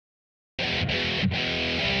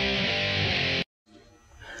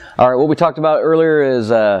All right, what we talked about earlier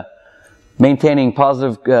is maintaining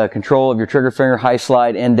positive control of your trigger finger, high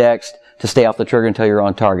slide, indexed, to stay off the trigger until you're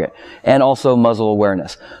on target. And also muzzle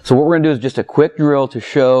awareness. So what we're going to do is just a quick drill to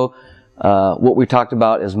show what we talked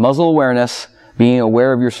about is muzzle awareness, being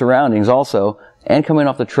aware of your surroundings also, and coming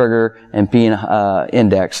off the trigger and being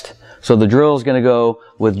indexed. So the drill is going to go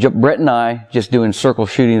with Brett and I just doing circle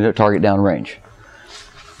shooting to target down range.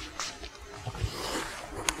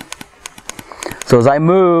 So as I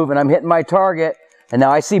move and I'm hitting my target, and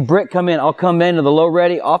now I see Britt come in, I'll come into the low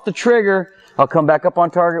ready, off the trigger, I'll come back up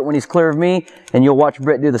on target when he's clear of me, and you'll watch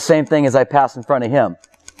Britt do the same thing as I pass in front of him.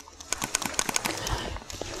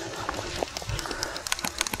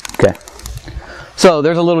 Okay. So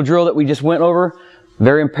there's a little drill that we just went over.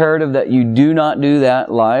 Very imperative that you do not do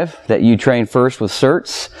that live, that you train first with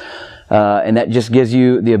SIRTs, and that just gives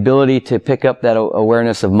you the ability to pick up that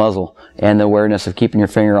awareness of muzzle and the awareness of keeping your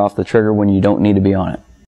finger off the trigger when you don't need to be on it.